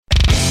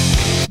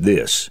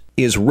This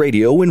is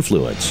Radio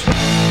Influence.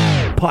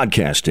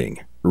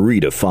 Podcasting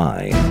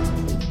redefined.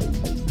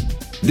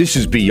 This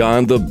is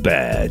Beyond the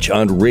Badge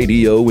on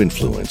Radio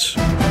Influence.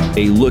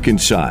 A look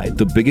inside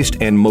the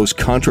biggest and most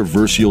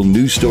controversial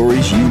news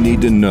stories you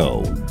need to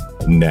know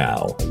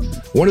now.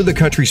 One of the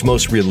country's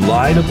most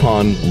relied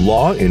upon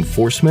law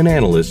enforcement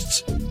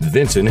analysts,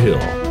 Vincent Hill.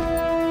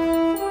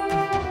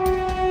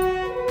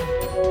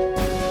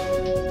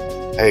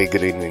 Hey,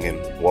 good evening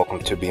and welcome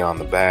to Beyond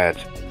the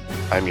Badge.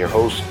 I'm your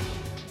host,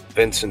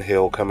 Vincent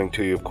Hill, coming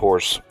to you, of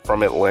course,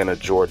 from Atlanta,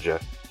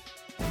 Georgia.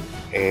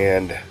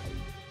 And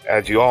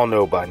as you all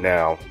know by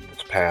now,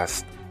 it's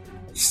past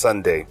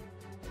Sunday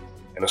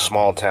in a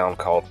small town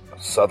called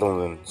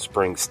Sutherland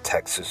Springs,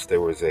 Texas.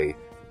 There was a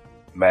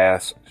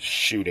mass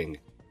shooting.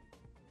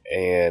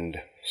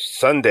 And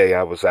Sunday,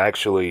 I was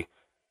actually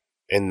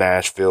in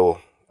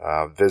Nashville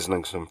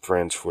visiting some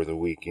friends for the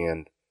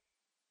weekend,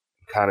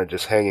 kind of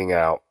just hanging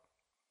out.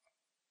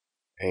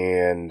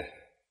 And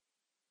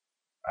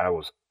I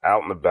was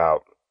out and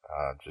about,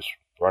 just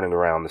running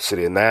around the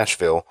city of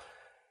Nashville,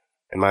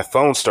 and my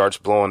phone starts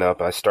blowing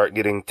up. I start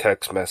getting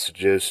text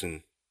messages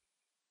and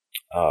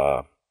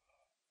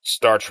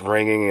starts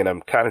ringing, and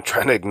I'm kind of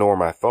trying to ignore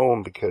my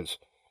phone because,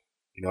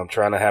 I'm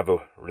trying to have a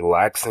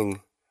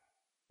relaxing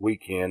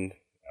weekend,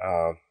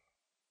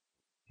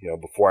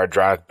 before I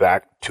drive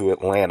back to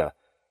Atlanta.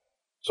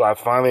 So I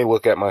finally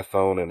look at my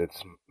phone, and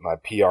it's my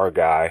PR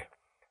guy.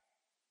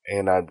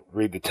 And I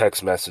read the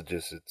text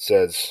messages. It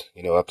says,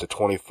 up to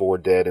 24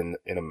 dead in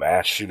a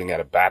mass shooting at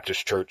a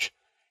Baptist church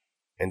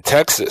in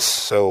Texas.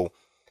 So,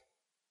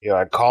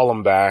 I call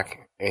him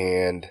back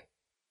and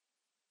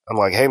I'm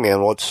like, hey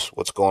man, what's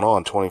going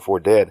on? 24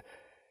 dead.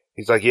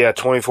 He's like, yeah,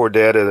 24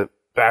 dead at a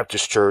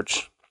Baptist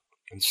church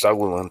in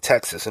Sutherland,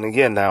 Texas. And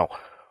again, now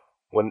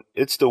when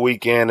it's the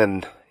weekend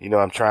and,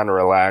 I'm trying to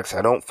relax,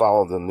 I don't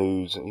follow the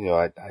news.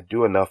 I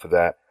do enough of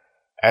that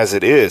as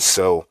it is.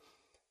 So,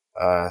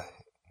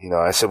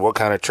 I said, what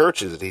kind of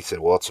church is it? He said,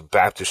 well, it's a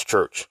Baptist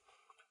church.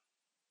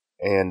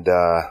 And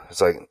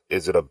it's like,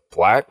 is it a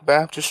black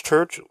Baptist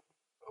church, a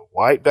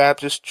white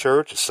Baptist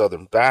church, a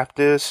Southern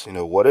Baptist?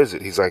 What is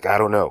it? He's like, I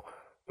don't know,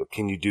 but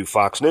can you do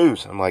Fox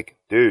News? I'm like,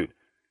 dude,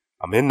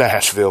 I'm in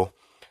Nashville.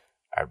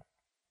 I,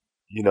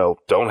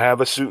 don't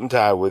have a suit and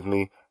tie with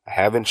me. I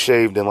haven't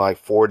shaved in like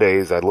 4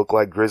 days. I look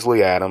like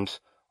Grizzly Adams.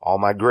 All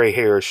my gray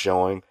hair is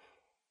showing.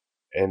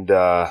 And,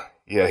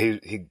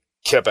 he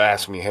kept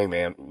asking me, hey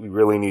man, we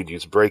really need you.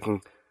 It's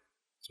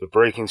a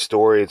breaking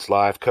story. It's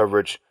live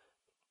coverage.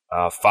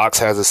 Fox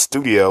has a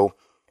studio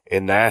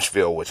in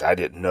Nashville, which I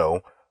didn't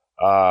know.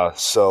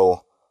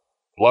 So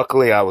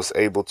luckily I was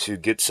able to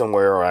get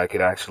somewhere where I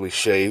could actually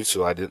shave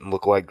so I didn't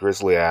look like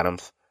Grizzly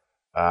Adams.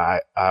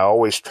 I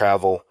always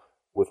travel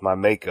with my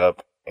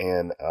makeup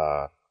and,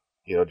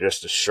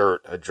 just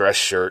a dress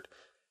shirt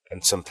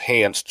and some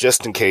pants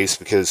just in case,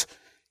 because,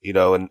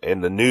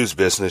 in the news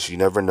business, you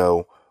never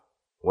know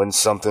when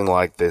something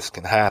like this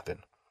can happen.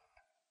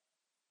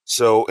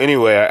 So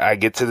anyway, I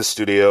get to the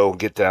studio,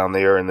 get down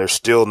there, and there's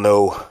still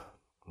no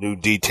new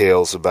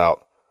details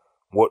about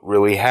what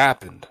really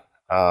happened,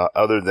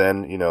 other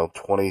than,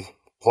 20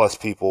 plus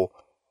people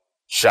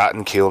shot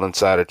and killed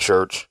inside a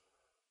church.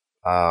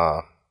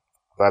 By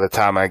the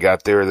time I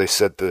got there, they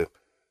said the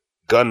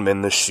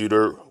gunman, the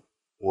shooter,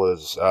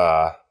 was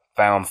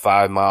found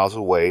 5 miles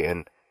away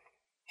and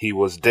he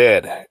was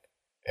dead.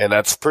 And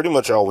that's pretty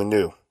much all we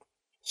knew.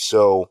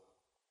 So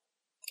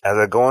as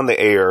I go on the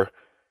air,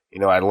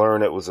 I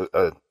learned it was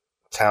a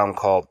town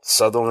called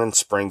Sutherland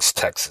Springs,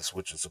 Texas,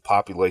 which is a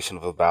population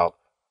of about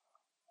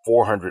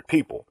 400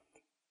 people.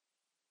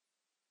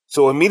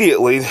 So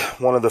immediately,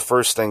 one of the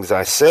first things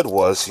I said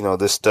was,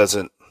 this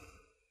doesn't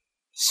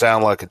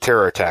sound like a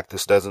terror attack.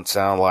 This doesn't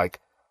sound like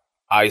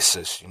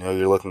ISIS.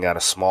 You're looking at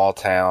a small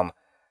town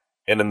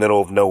in the middle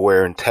of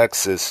nowhere in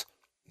Texas.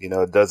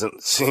 It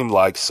doesn't seem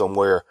like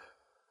somewhere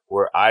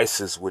where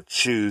ISIS would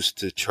choose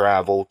to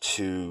travel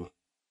to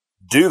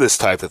do this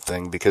type of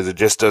thing, because it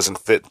just doesn't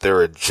fit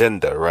their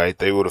agenda, right?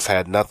 They would have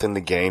had nothing to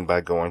gain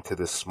by going to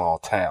this small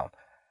town.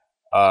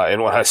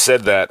 And when I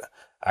said that,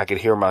 I could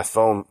hear my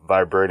phone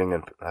vibrating,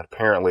 and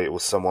apparently it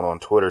was someone on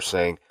Twitter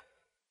saying,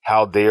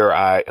 how dare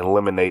I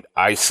eliminate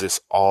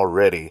ISIS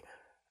already?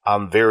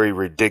 I'm very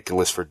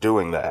ridiculous for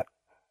doing that.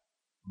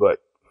 But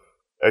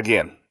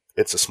again,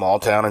 it's a small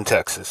town in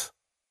Texas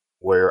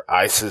where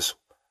ISIS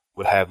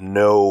would have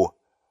no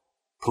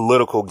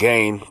political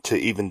gain to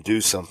even do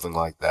something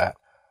like that.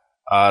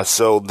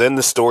 So then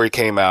the story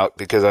came out,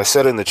 because I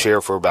sat in the chair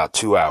for about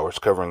 2 hours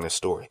covering this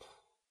story.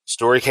 The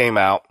story came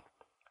out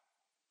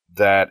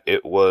that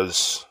it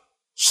was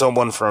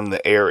someone from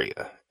the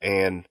area.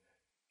 And,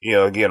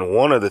 again,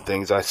 one of the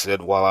things I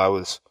said while I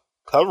was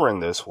covering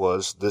this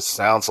was, this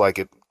sounds like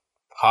it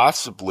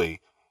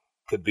possibly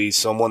could be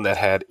someone that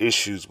had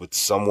issues with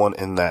someone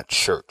in that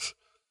church.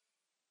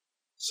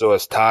 So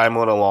as time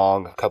went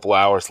along, a couple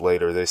hours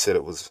later, they said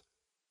it was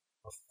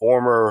a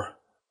former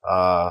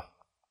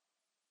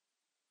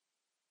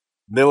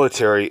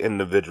military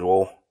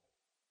individual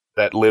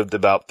that lived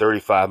about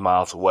 35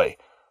 miles away.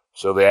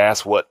 So they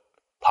asked what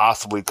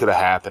possibly could have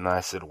happened. And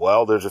I said,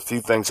 well, there's a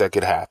few things that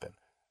could happen.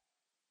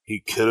 He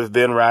could have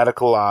been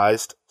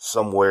radicalized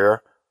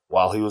somewhere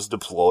while he was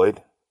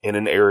deployed in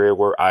an area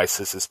where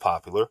ISIS is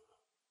popular.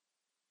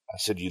 I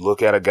said, you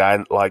look at a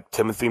guy like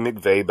Timothy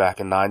McVeigh back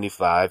in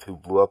 95 who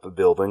blew up a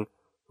building,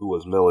 who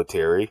was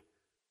military,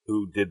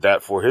 who did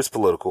that for his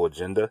political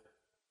agenda.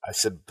 I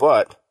said,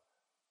 but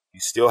you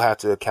still have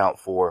to account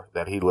for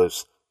that he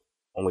lives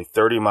only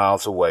 30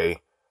 miles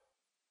away.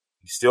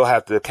 You still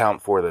have to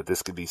account for that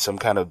this could be some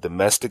kind of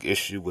domestic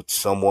issue with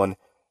someone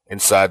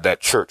inside that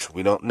church.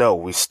 We don't know.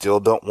 We still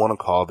don't want to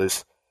call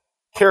this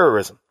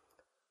terrorism.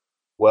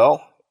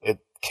 Well, it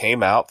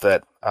came out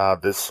that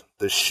this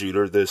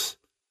shooter, this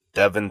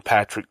Devin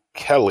Patrick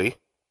Kelly,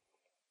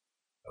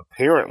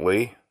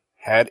 apparently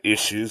had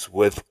issues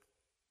with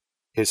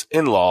his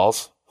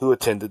in-laws who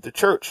attended the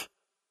church.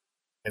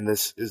 And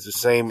this is the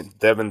same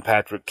Devin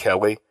Patrick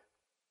Kelly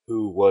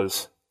who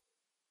was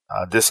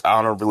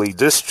dishonorably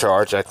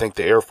discharged. I think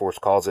the Air Force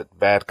calls it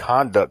bad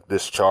conduct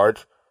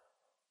discharge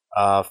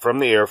from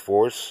the Air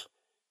Force.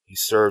 He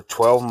served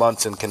 12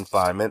 months in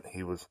confinement.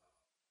 He was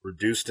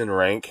reduced in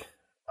rank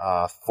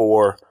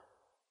for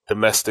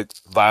domestic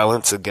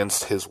violence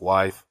against his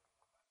wife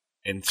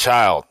and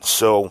child.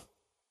 So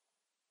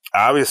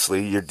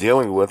obviously you're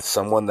dealing with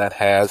someone that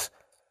has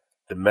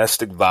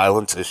domestic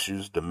violence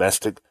issues,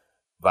 domestic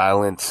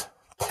violence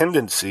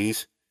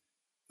tendencies,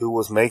 who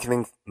was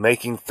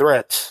making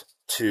threats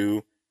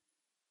to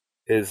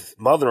his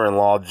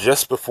mother-in-law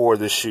just before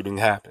this shooting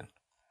happened.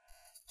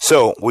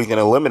 So we can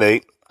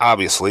eliminate,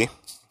 obviously,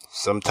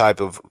 some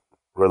type of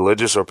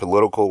religious or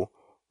political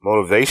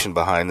motivation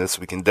behind this.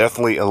 We can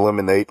definitely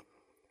eliminate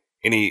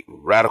any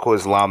radical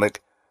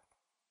Islamic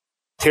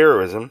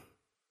terrorism.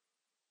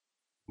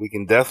 We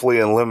can definitely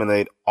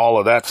eliminate all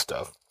of that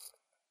stuff.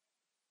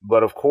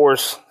 But of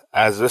course,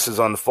 as this is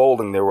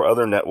unfolding, there were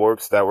other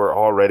networks that were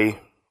already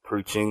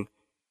preaching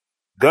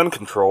gun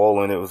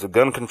control, and it was a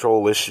gun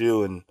control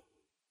issue and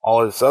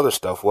all this other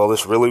stuff. Well,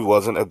 this really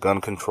wasn't a gun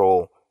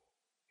control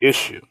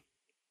issue,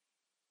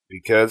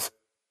 because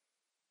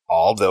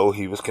although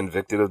he was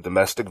convicted of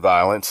domestic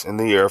violence in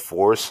the Air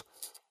Force,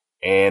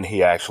 and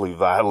he actually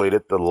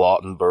violated the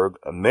Lautenberg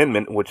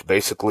Amendment, which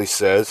basically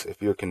says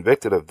if you're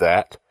convicted of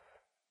that,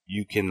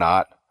 you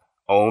cannot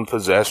own,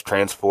 possess,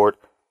 transport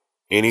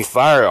any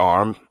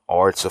firearm,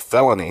 or it's a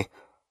felony.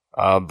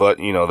 But,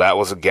 you know, that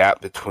was a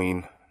gap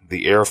between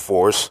the Air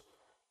Force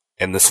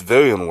and the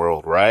civilian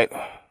world, right?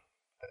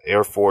 The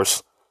Air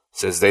Force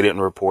says they didn't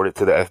report it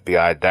to the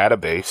FBI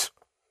database.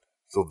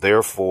 So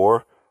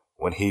therefore,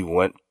 when he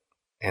went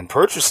and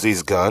purchased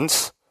these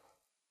guns,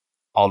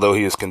 although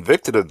he is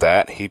convicted of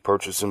that, he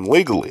purchased them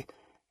legally.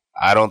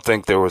 I don't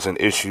think there was an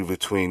issue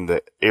between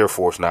the Air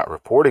Force not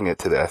reporting it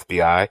to the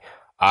FBI.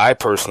 I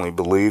personally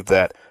believe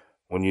that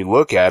when you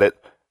look at it,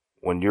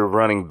 when you're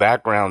running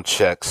background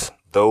checks,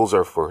 those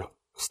are for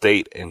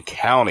state and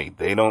county.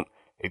 They don't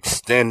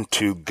extend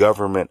to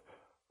government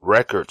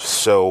records.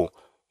 So,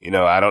 you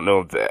know, I don't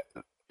know if the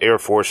Air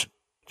Force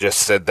just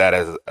said that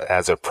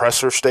as a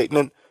presser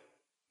statement,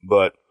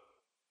 but,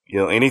 you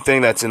know,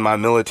 anything that's in my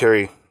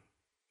military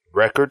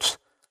records,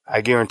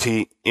 I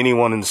guarantee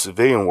anyone in the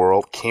civilian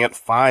world can't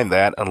find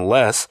that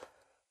unless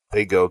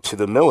they go to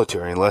the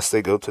military, unless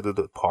they go to the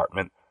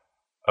Department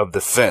of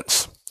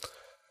Defense.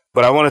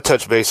 But I want to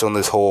touch base on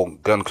this whole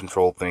gun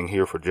control thing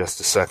here for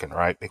just a second,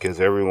 right? Because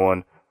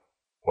everyone,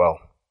 well,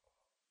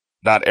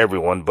 not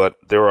everyone, but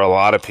there are a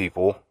lot of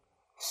people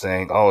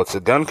saying, oh, it's a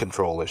gun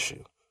control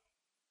issue.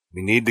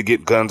 We need to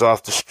get guns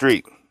off the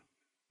street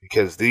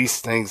because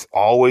these things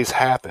always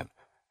happen.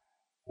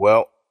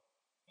 Well,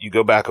 you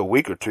go back a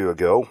week or two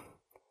ago,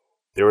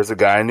 there was a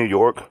guy in New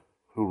York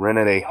who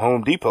rented a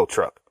Home Depot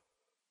truck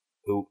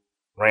who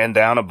ran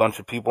down a bunch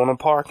of people in a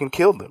park and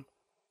killed them.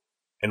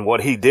 And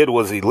what he did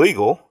was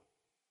illegal.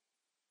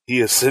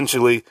 He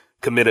essentially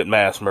committed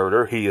mass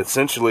murder. He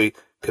essentially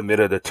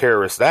committed a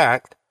terrorist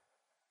act.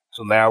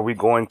 So now are we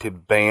going to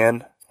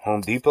ban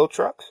Home Depot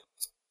trucks?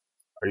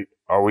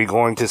 Are we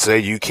going to say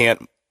you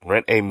can't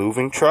rent a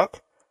moving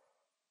truck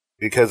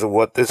because of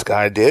what this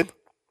guy did?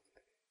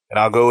 And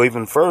I'll go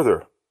even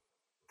further.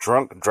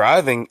 Drunk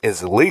driving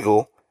is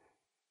illegal.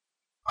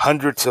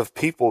 Hundreds of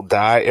people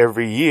die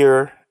every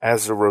year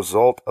as a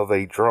result of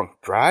a drunk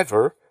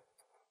driver.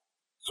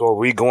 So are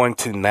we going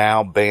to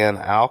now ban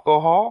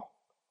alcohol?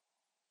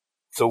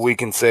 So we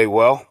can say,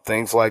 well,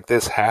 things like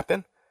this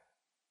happen.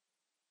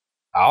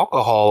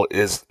 Alcohol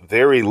is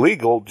very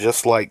legal,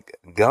 just like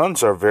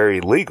guns are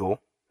very legal.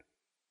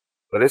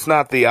 But it's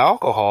not the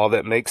alcohol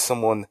that makes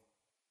someone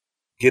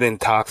get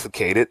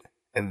intoxicated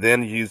and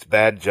then use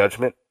bad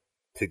judgment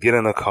to get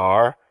in a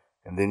car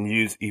and then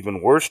use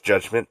even worse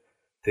judgment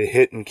to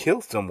hit and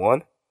kill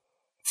someone.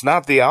 It's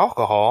not the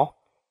alcohol,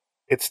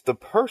 it's the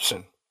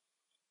person.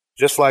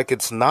 Just like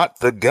it's not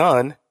the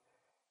gun,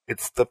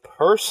 it's the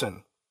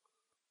person.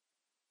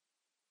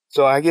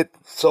 So I get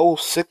so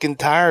sick and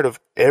tired of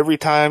every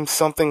time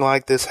something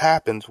like this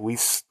happens, we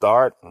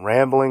start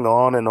rambling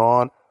on and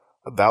on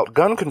about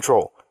gun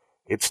control.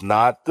 It's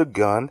not the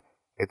gun,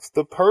 it's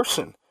the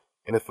person.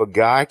 And if a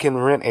guy can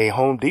rent a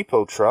Home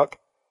Depot truck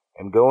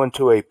and go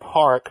into a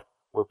park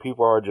where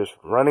people are just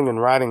running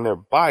and riding their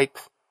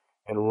bikes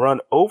and run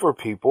over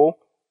people,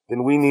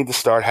 then we need to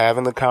start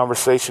having the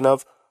conversation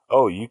of,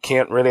 oh, you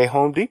can't rent a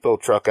Home Depot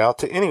truck out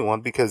to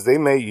anyone because they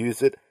may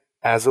use it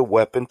as a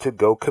weapon to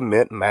go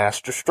commit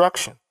mass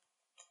destruction.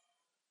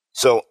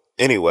 So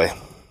anyway,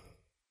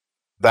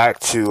 back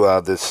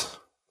to this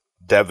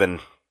Devin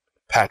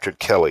Patrick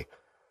Kelly.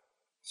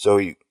 So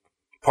he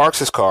parks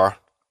his car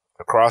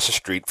across the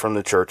street from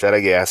the church at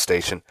a gas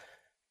station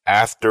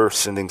after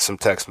sending some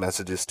text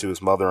messages to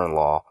his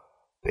mother-in-law.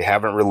 They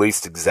haven't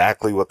released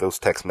exactly what those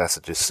text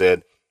messages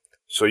said.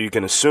 So you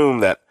can assume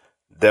that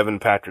Devin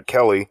Patrick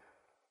Kelly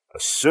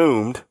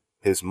assumed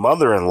his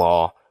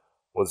mother-in-law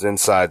was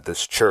inside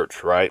this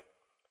church, right?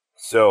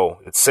 So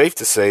it's safe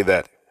to say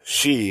that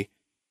she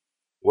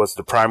was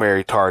the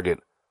primary target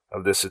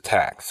of this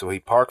attack. So he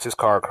parks his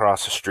car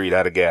across the street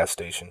at a gas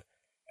station.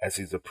 As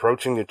he's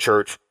approaching the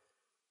church,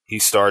 he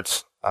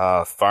starts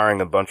firing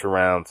a bunch of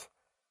rounds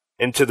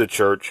into the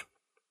church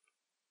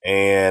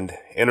and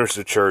enters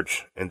the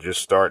church and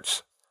just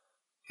starts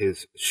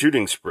his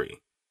shooting spree.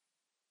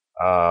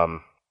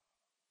 The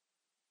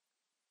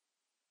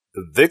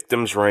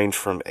victims range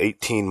from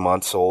 18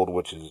 months old,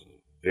 which is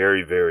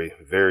very, very,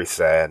 very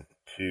sad,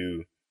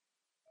 to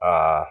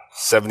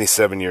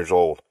 77 years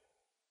old.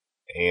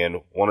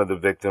 And one of the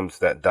victims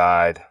that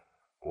died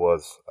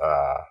was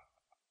the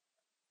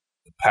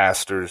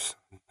pastor's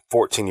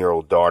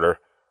 14-year-old daughter.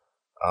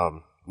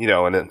 And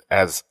then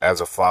as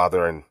a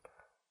father and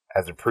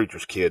as a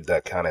preacher's kid,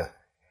 that kind of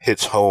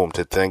hits home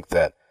to think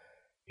that,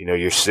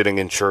 you're sitting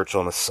in church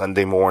on a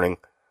Sunday morning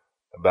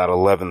about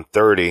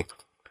 11:30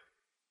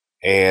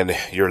 and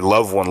your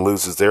loved one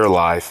loses their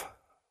life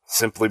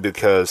simply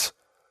because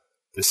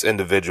this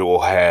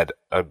individual had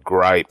a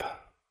gripe,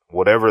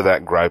 whatever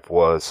that gripe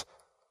was,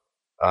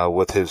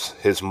 with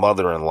his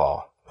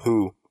mother-in-law,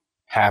 who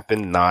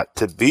happened not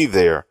to be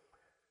there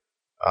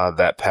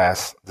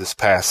this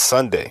past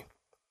Sunday,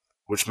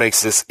 which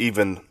makes this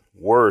even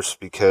worse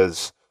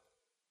because,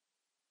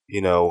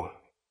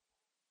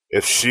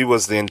 if she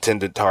was the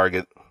intended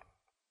target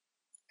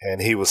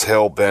and he was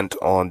hell-bent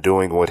on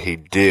doing what he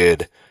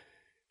did,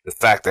 the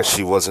fact that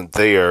she wasn't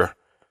there,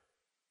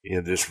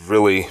 just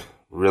really,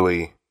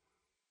 really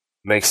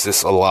makes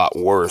this a lot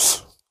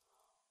worse.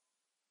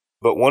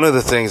 But one of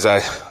the things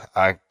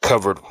I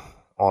covered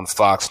on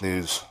Fox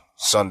News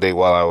Sunday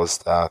while I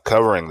was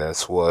covering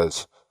this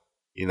was,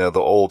 the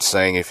old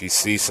saying, if you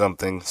see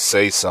something,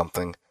 say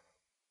something.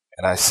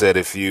 And I said,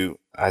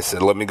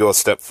 let me go a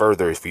step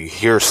further. If you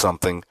hear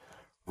something,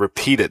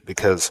 repeat it,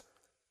 because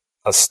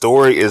a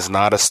story is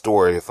not a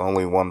story if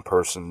only one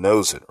person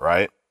knows it,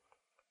 right?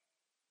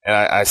 And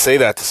I say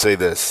that to say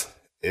this.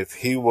 If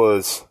he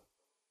was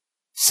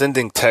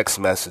sending text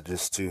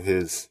messages to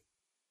his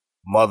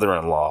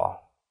mother-in-law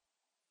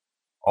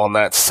on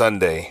that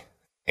Sunday,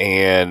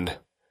 and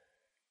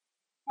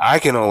I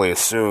can only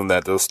assume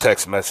that those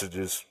text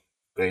messages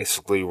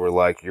basically were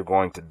like, you're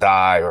going to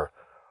die, or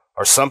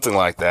something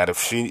like that. If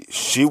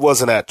she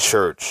wasn't at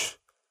church,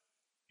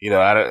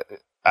 I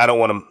don't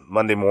want to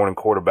Monday morning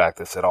quarterback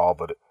this at all,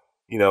 but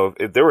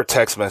if there were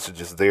text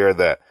messages there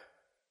that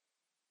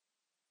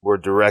were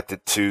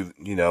directed to,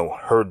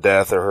 her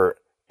death or her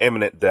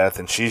imminent death,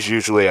 and she's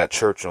usually at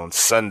church on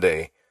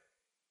Sunday,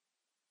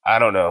 I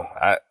don't know.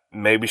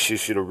 Maybe she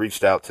should have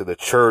reached out to the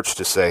church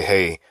to say,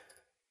 hey,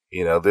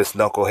 this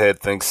knucklehead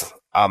thinks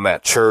I'm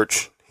at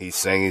church. He's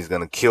saying he's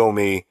going to kill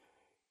me.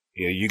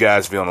 You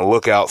guys be on the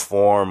lookout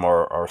for him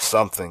or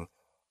something.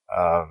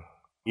 I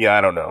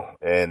don't know.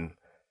 And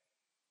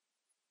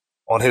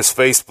on his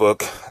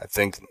Facebook, I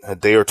think a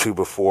day or two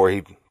before,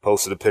 he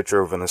posted a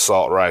picture of an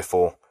assault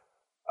rifle,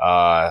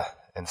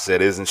 and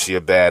said, isn't she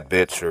a bad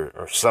bitch,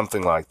 or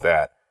something like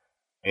that.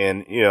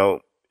 And,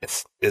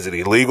 is it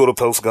illegal to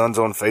post guns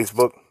on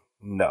Facebook?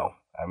 No.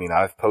 I mean,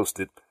 I've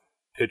posted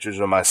pictures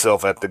of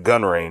myself at the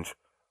gun range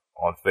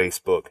on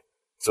Facebook.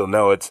 So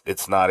no,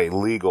 it's not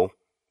illegal.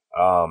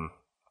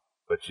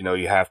 But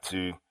you have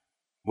to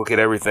look at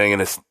everything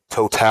in its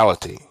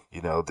totality.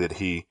 Did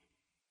he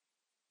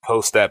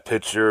post that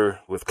picture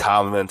with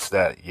comments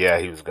that,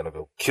 he was going to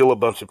go kill a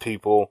bunch of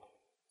people?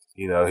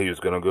 He was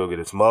going to go get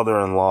his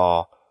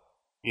mother-in-law.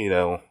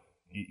 You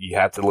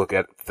have to look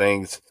at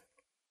things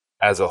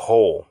as a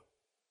whole.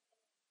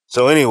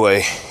 So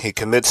anyway, he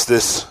commits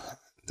this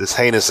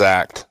heinous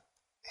act.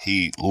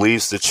 He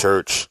leaves the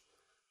church,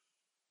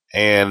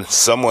 and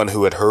someone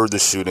who had heard the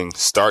shooting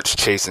starts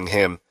chasing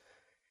him.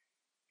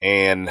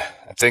 And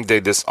I think they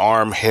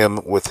disarm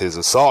him with his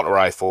assault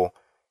rifle.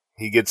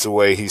 He gets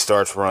away. He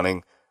starts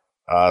running.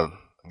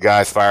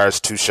 Guy fires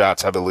 2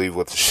 shots, I believe,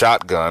 with a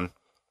shotgun.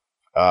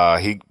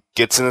 He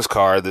gets in his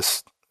car.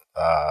 This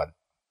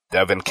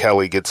Devin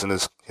Kelly gets in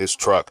his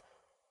truck,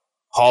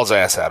 hauls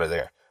ass out of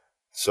there.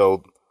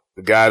 So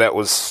the guy that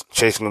was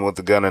chasing him with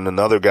the gun and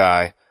another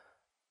guy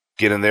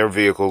get in their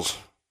vehicles,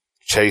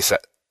 chase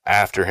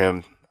after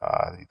him.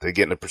 They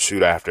get in a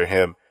pursuit after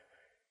him.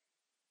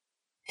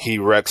 He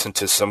wrecks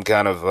into some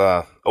kind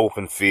of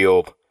open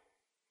field,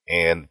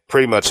 and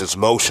pretty much is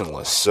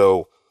motionless.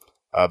 So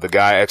the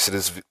guy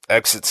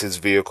exits his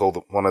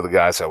vehicle. One of the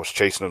guys that was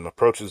chasing him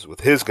approaches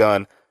with his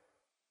gun,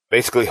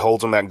 basically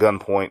holds him at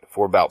gunpoint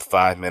for about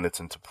 5 minutes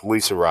until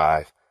police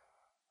arrive.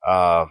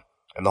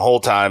 And the whole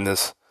time,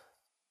 this,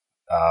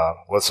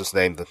 what's his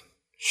name? The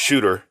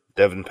shooter,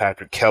 Devin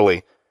Patrick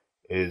Kelly,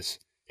 is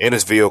in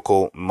his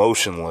vehicle,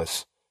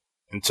 motionless,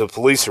 until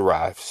police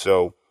arrive.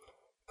 So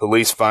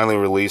police finally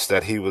released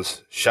that he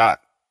was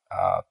shot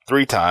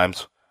 3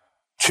 times,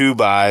 2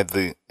 by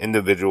the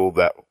individual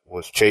that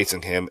was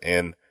chasing him,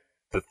 and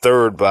the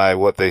 3rd by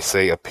what they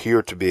say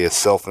appeared to be a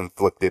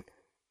self-inflicted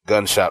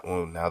gunshot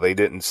wound. Now, they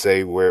didn't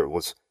say where it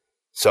was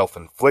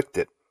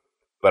self-inflicted,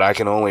 but I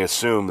can only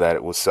assume that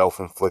it was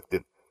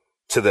self-inflicted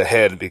to the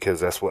head, because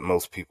that's what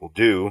most people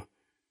do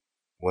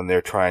when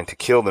they're trying to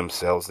kill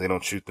themselves. They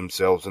don't shoot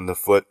themselves in the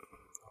foot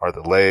or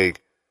the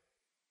leg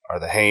or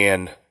the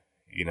hand.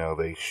 You know,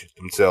 they shoot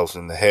themselves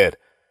in the head.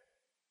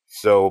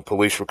 So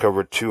police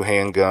recovered 2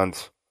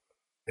 handguns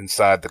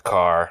inside the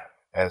car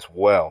as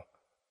well.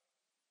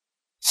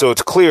 So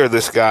it's clear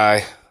this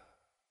guy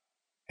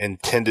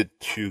intended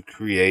to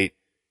create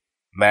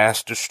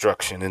mass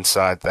destruction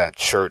inside that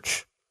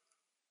church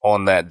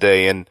on that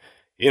day. And,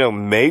 you know,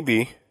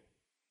 maybe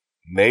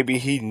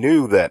he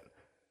knew that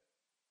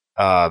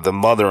the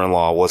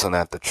mother-in-law wasn't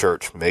at the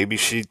church. Maybe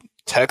she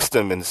texted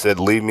him and said,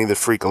 "Leave me the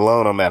freak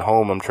alone. I'm at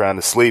home. I'm trying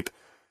to sleep."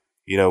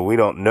 You know, we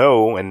don't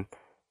know. And,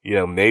 you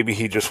know, maybe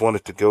he just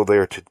wanted to go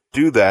there to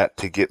do that,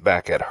 to get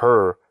back at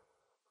her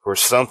or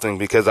something,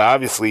 because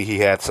obviously he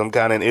had some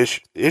kind of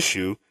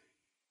issue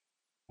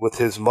with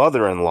his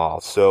mother-in-law.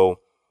 So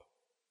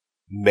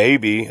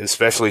maybe,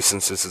 especially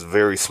since this is a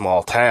very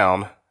small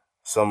town,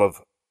 some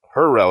of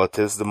her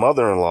relatives, the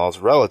mother-in-law's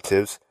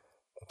relatives,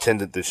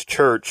 attended this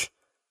church,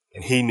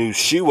 and he knew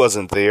she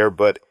wasn't there,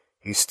 but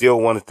he still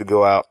wanted to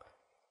go out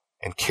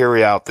and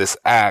carry out this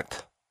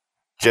act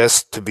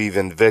just to be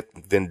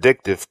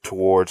vindictive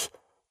towards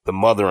the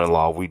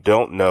mother-in-law. We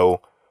don't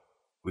know.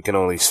 We can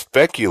only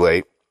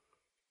speculate,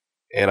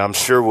 and I'm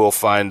sure we'll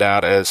find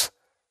out as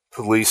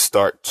police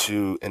start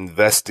to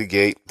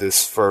investigate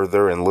this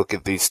further and look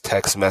at these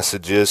text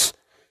messages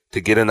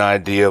to get an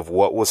idea of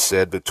what was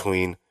said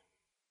between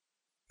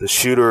the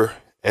shooter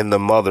and the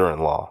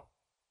mother-in-law.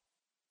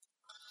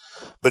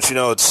 But, you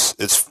know,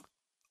 it's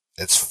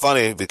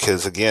funny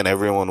because, again,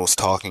 everyone was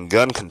talking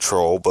gun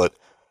control, but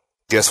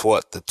guess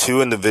what? The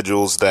 2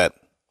 individuals that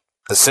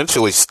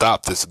essentially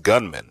stopped this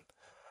gunman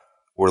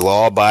were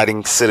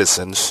law-abiding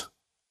citizens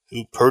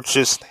who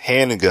purchased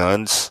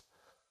handguns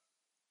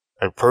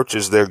or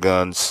purchased their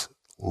guns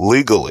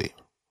legally,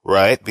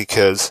 right?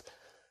 Because,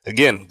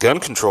 again, gun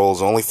control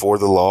is only for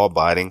the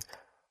law-abiding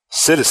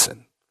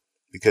citizen.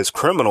 Because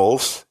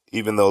criminals,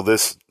 even though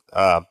this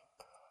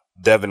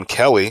Devin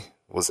Kelly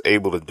was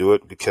able to do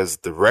it because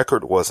the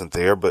record wasn't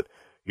there, but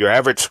your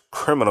average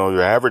criminal,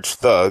 your average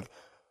thug,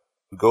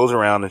 who goes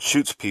around and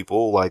shoots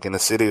people, like in the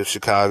city of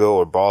Chicago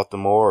or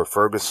Baltimore or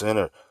Ferguson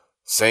or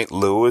St.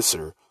 Louis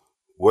or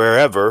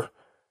wherever,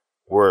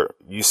 where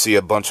you see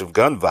a bunch of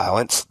gun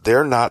violence,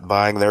 they're not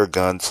buying their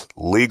guns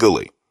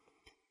legally.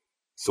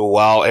 So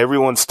while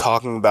everyone's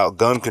talking about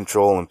gun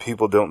control and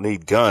people don't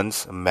need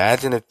guns,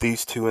 imagine if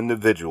these 2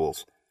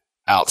 individuals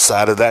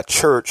outside of that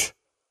church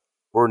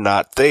were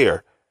not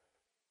there.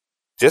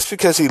 Just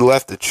because he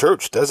left the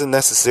church doesn't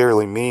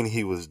necessarily mean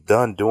he was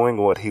done doing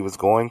what he was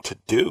going to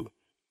do.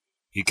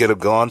 He could have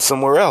gone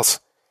somewhere else.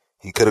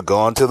 He could have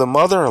gone to the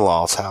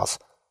mother-in-law's house.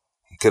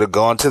 He could have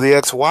gone to the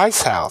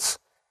ex-wife's house.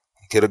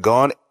 He could have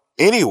gone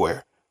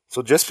anywhere.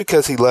 So just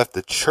because he left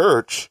the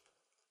church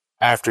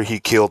after he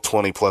killed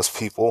 20 plus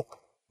people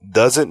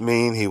doesn't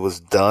mean he was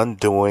done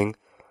doing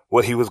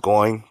what he was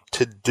going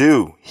to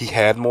do. He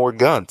had more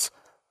guns.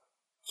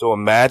 So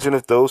imagine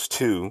if those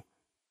 2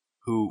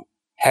 who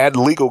had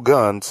legal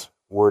guns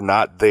were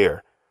not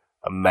there.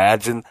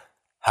 Imagine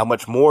how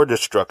much more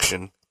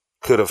destruction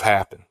could have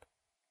happened.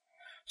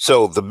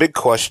 So the big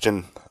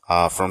question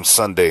from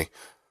Sunday,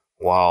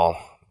 while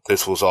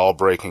this was all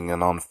breaking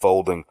and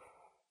unfolding,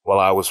 while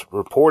I was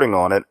reporting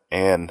on it,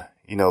 and,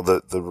 you know,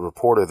 the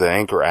reporter, the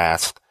anchor,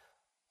 asked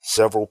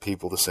several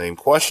people the same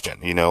question,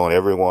 you know, and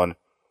everyone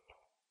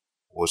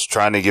was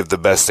trying to give the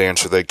best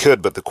answer they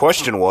could. But the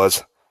question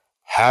was,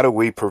 how do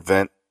we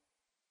prevent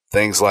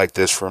things like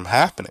this from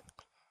happening?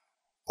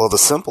 Well, the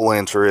simple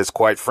answer is,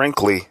 quite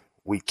frankly,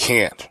 we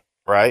can't,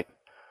 right?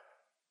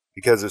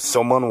 Because if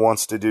someone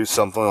wants to do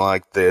something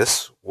like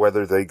this,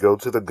 whether they go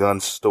to the gun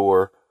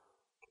store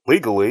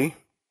legally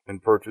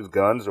and purchase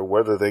guns, or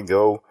whether they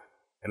go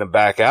in a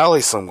back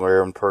alley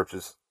somewhere and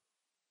purchase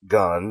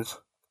guns,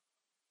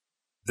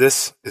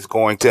 this is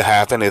going to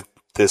happen if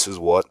this is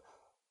what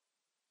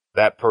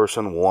that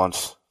person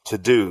wants to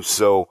do.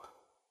 So,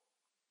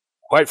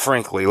 quite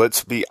frankly,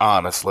 let's be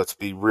honest, let's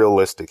be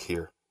realistic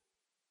here.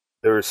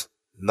 There's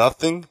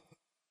nothing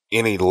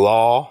any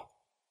law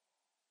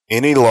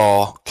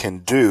can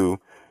do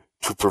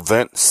to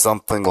prevent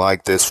something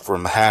like this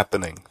from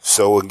happening.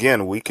 So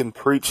again, we can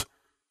preach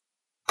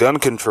gun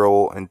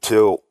control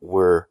until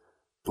we're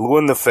blue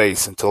in the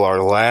face, until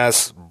our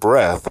last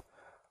breath,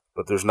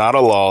 but there's not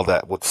a law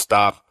that would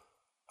stop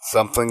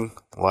something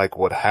like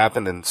what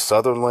happened in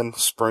Sutherland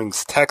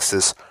Springs,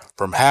 Texas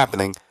from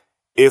happening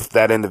if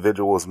that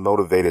individual was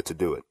motivated to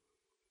do it.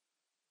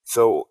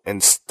 So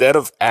instead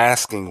of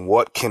asking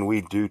what can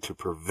we do to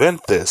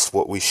prevent this,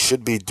 what we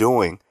should be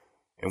doing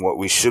and what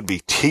we should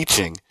be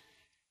teaching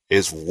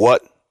is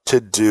what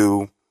to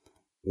do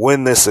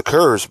when this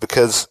occurs,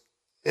 because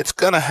it's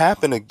going to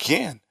happen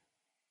again.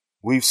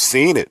 We've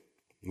seen it.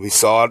 We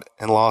saw it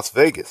in Las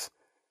Vegas.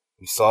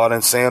 We saw it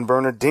in San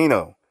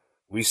Bernardino.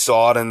 We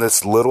saw it in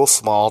this little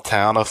small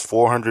town of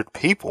 400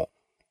 people.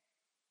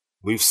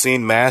 We've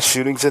seen mass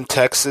shootings in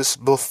Texas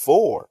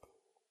before,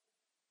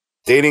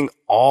 dating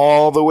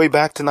all the way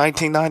back to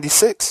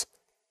 1996.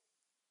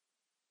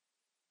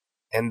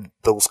 And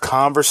those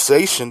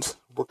conversations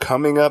were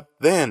coming up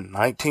then,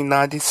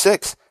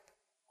 1996,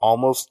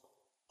 almost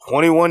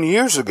 21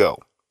 years ago.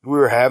 We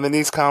were having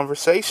these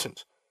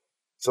conversations.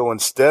 So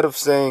instead of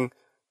saying,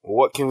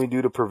 what can we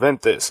do to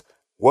prevent this?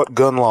 What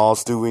gun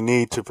laws do we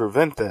need to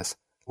prevent this?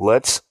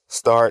 Let's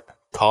start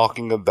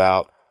talking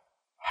about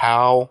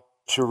how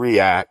to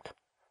react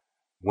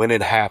when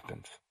it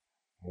happens.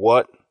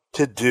 What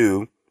to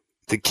do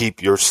to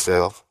keep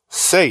yourself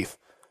safe.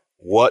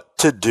 What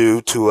to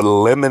do to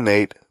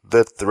eliminate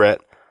the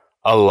threat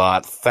a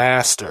lot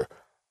faster.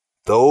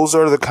 Those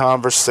are the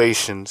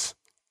conversations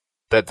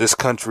that this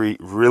country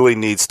really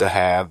needs to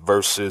have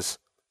versus,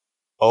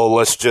 oh,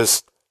 let's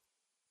just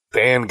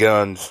ban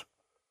guns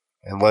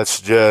and let's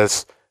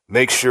just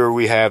make sure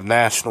we have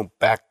national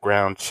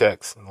background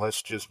checks and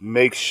let's just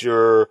make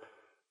sure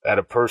that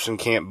a person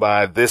can't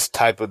buy this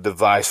type of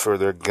device for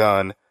their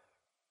gun.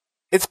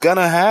 It's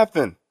gonna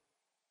happen.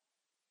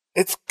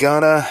 It's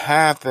gonna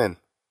happen.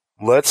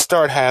 Let's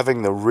start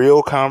having the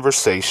real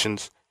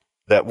conversations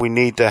that we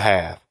need to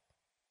have.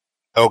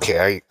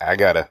 Okay, I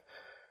gotta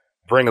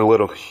bring a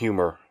little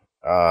humor,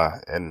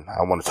 and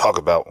I want to talk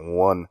about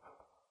one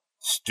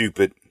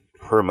stupid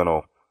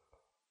criminal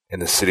in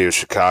the city of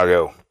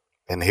Chicago.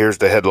 And here's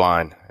the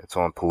headline. It's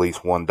on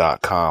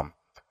police1.com.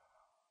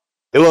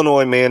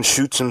 Illinois man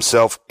shoots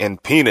himself in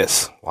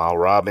penis while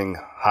robbing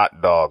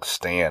hot dog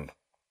stand.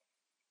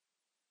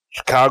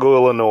 Chicago,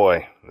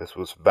 Illinois. This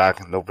was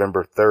back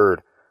November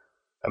 3rd.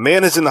 A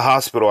man is in the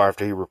hospital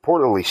after he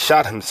reportedly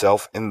shot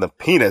himself in the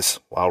penis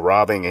while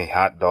robbing a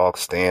hot dog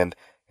stand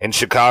in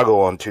Chicago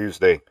on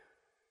Tuesday.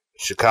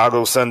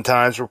 Chicago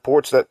Sun-Times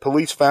reports that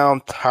police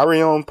found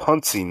Tyrion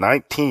Puncie,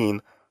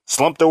 19,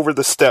 slumped over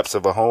the steps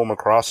of a home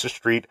across the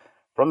street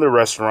from the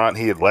restaurant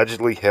he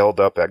allegedly held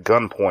up at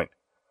gunpoint.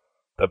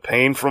 The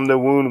pain from the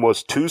wound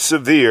was too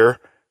severe,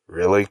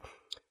 really,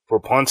 for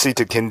Puncie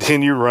to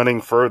continue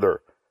running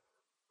further.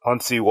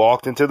 Puncie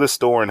walked into the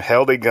store and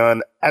held a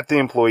gun at the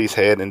employee's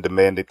head and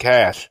demanded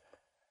cash.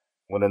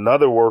 When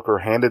another worker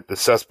handed the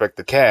suspect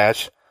the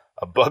cash,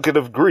 a bucket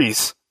of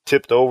grease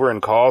tipped over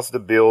and caused the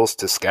bills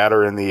to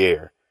scatter in the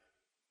air.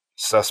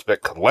 The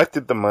suspect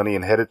collected the money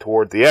and headed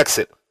toward the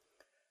exit.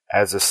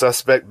 As the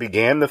suspect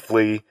began to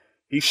flee,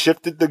 he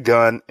shifted the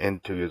gun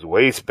into his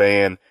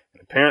waistband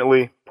and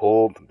apparently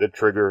pulled the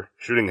trigger,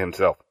 shooting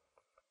himself.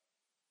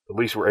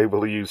 Police were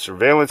able to use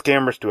surveillance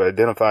cameras to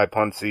identify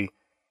Puncie.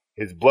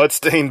 His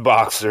bloodstained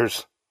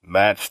boxers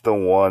matched the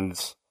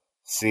ones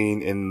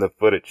seen in the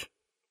footage.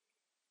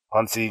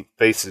 Puncie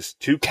faces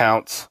 2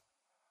 counts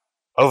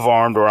of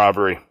armed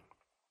robbery.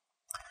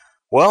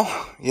 Well,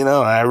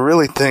 I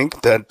really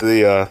think that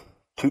the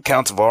 2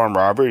 counts of armed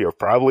robbery are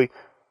probably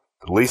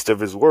the least of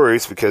his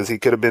worries, because he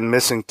could have been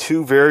missing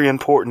 2 very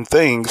important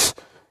things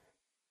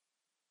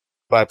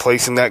by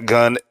placing that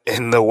gun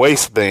in the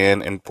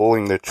waistband and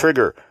pulling the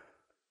trigger.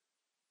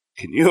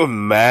 Can you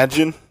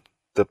imagine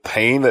the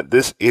pain that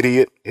this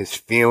idiot is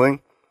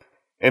feeling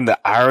and the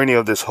irony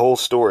of this whole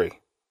story?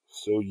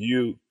 So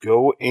you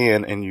go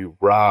in and you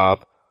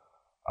rob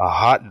a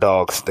hot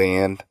dog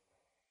stand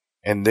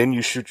and then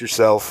you shoot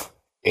yourself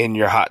in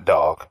your hot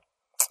dog.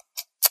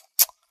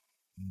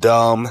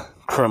 Dumb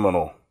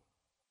criminal.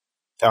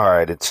 All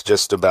right, it's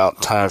just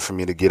about time for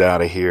me to get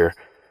out of here.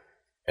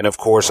 And of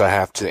course, I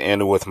have to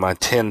end with my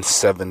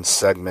 10-7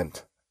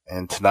 segment.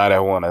 And tonight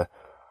I want to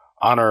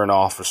honor an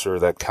officer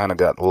that kind of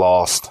got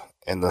lost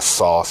in the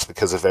sauce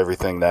because of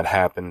everything that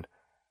happened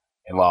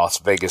in Las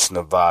Vegas,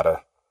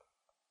 Nevada.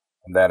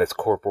 And that is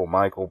Corporal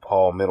Michael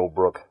Paul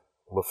Middlebrook,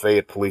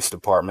 Lafayette Police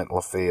Department,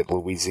 Lafayette,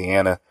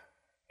 Louisiana.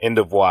 End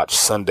of watch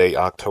Sunday,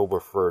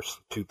 October 1st,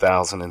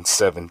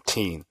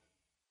 2017.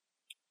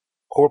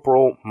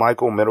 Corporal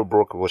Michael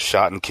Middlebrook was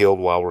shot and killed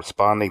while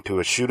responding to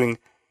a shooting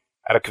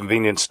at a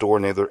convenience store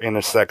near the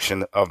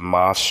intersection of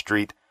Moss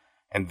Street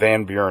and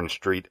Van Buren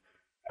Street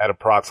at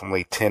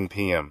approximately 10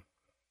 p.m.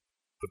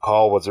 The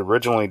call was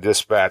originally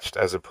dispatched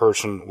as a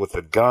person with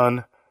a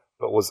gun,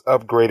 but was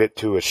upgraded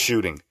to a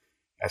shooting.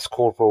 As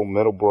Corporal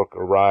Middlebrook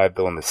arrived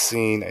on the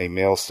scene, a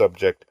male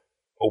subject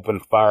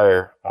opened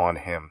fire on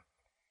him,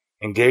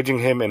 engaging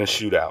him in a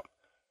shootout.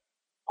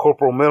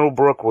 Corporal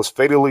Middlebrook was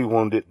fatally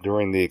wounded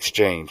during the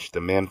exchange.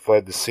 The man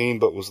fled the scene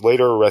but was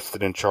later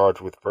arrested and charged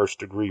with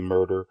first-degree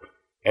murder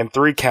and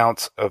 3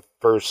 counts of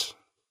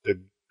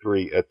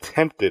degree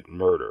attempted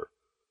murder.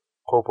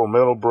 Corporal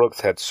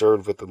Middlebrooks had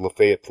served with the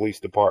Lafayette Police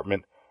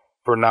Department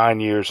for 9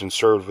 years and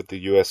served with the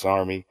U.S.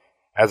 Army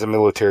as a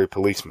military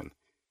policeman.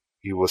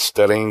 He was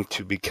studying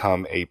to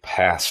become a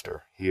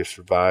pastor. He is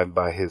survived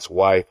by his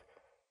wife,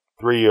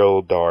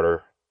 3-year-old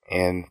daughter,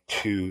 and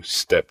 2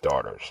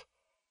 stepdaughters.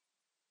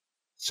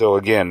 So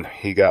again,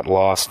 he got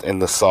lost in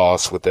the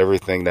sauce with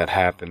everything that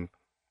happened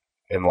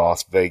in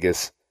Las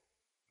Vegas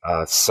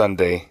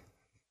Sunday,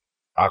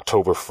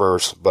 October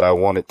 1st, but I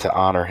wanted to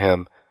honor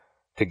him,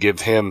 to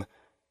give him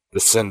the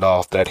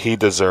send-off that he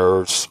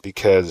deserves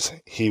because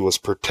he was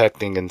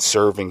protecting and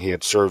serving. He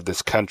had served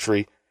this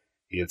country.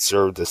 He had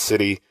served the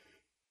city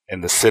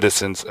and the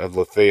citizens of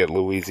Lafayette,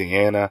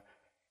 Louisiana,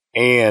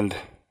 and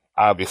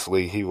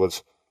obviously he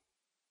was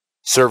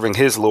serving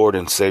his Lord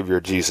and Savior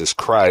Jesus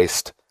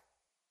Christ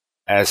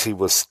as he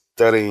was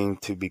studying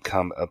to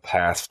become a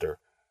pastor.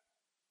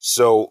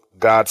 So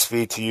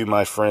Godspeed to you,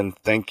 my friend.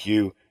 Thank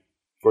you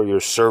for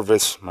your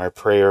service. My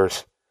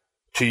prayers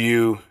to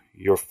you,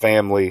 your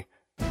family,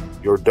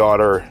 your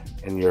daughter,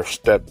 and your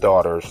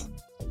stepdaughters.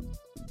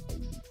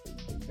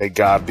 May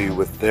God be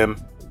with them.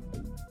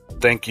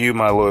 Thank you,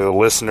 my loyal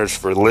listeners,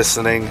 for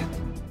listening.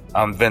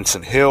 I'm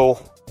Vincent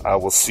Hill. I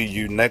will see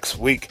you next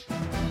week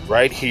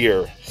right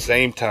here,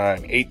 same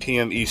time, 8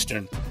 p.m.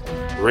 Eastern,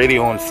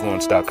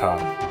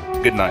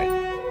 radioinfluence.com. Good night.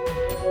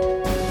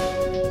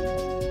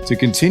 To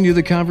continue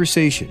the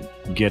conversation,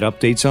 get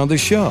updates on the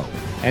show,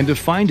 and to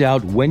find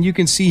out when you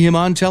can see him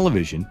on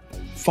television,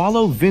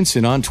 follow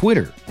Vincent on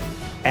Twitter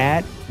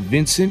at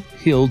Vincent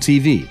Hill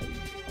TV.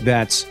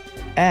 That's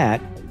at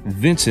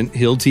Vincent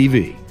Hill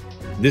TV.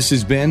 This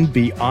has been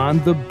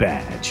Beyond the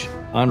Badge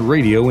on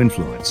Radio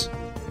Influence.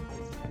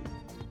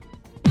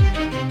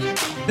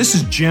 This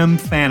is Jim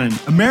Fannin,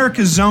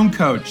 America's Zone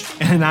Coach,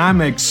 and I'm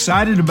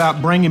excited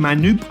about bringing my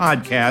new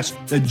podcast,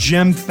 The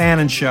Jim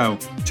Fannin Show,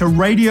 to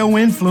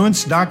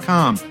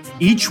radioinfluence.com.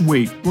 Each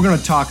week, we're going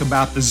to talk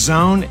about the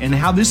zone and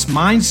how this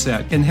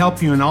mindset can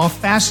help you in all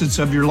facets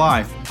of your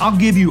life. I'll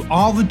give you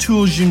all the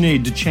tools you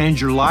need to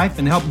change your life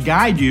and help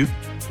guide you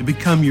to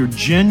become your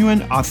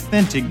genuine,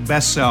 authentic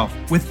best self.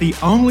 With the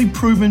only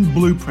proven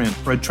blueprint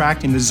for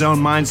attracting the zone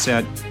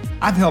mindset,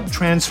 I've helped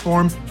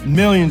transform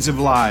millions of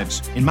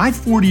lives. In my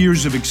 40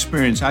 years of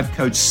experience, I've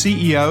coached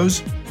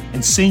CEOs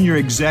and senior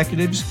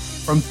executives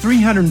from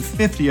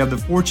 350 of the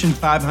Fortune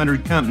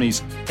 500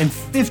 companies in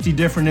 50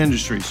 different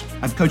industries.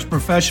 I've coached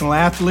professional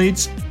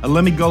athletes,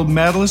 Olympic gold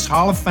medalists,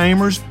 Hall of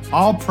Famers,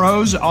 all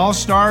pros, all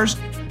stars,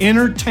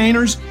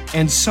 entertainers,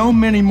 and so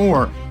many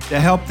more to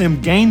help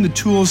them gain the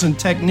tools and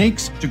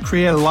techniques to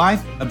create a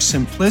life of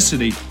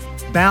simplicity,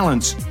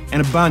 balance,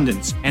 and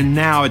abundance. And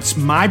now it's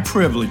my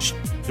privilege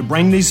to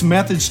bring these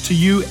methods to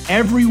you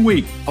every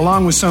week,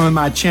 along with some of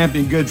my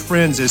champion good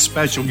friends as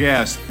special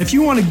guests. If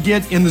you want to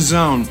get in the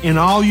zone in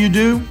all you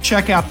do,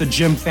 check out The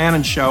Jim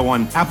Fannin Show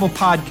on Apple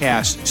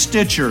Podcasts,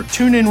 Stitcher,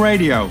 TuneIn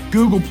Radio,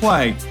 Google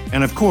Play,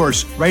 and of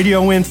course,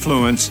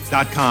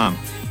 radioinfluence.com.